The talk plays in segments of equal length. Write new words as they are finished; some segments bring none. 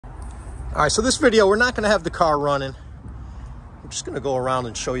All right, so this video, we're not gonna have the car running. I'm just gonna go around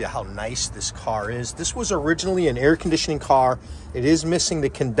and show you how nice this car is. This was originally an air conditioning car. It is missing the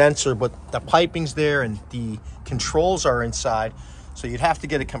condenser, but the piping's there and the controls are inside. So you'd have to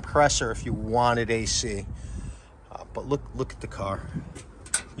get a compressor if you wanted AC. But look at the car.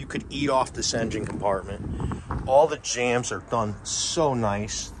 You could eat off this engine compartment. All the jams are done so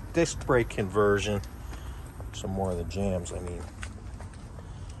nice. Disc brake conversion. Some more of the jams, I mean.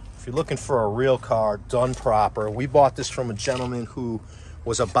 If you're looking for a real car done proper, we bought this from a gentleman who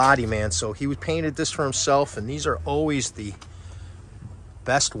was a body man, so he painted this for himself, and these are always the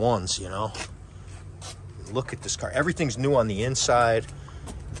best ones, you know. Look at this car. Everything's new on the inside.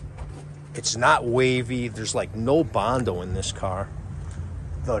 It's not wavy. There's like no Bondo in this car.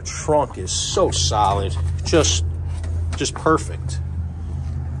 The trunk is so solid, just perfect.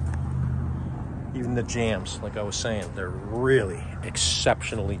 Even the jams, like I was saying, they're really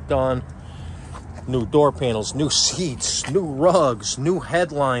exceptionally done. New door panels, new seats, new rugs, new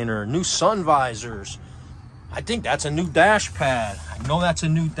headliner, new sun visors. I think that's a new dash pad. I know that's a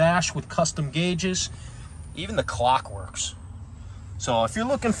new dash with custom gauges. Even the clock works. So if you're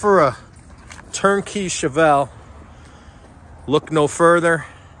looking for a turnkey Chevelle, look no further.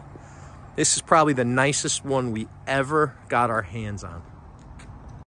 This is probably the nicest one we ever got our hands on.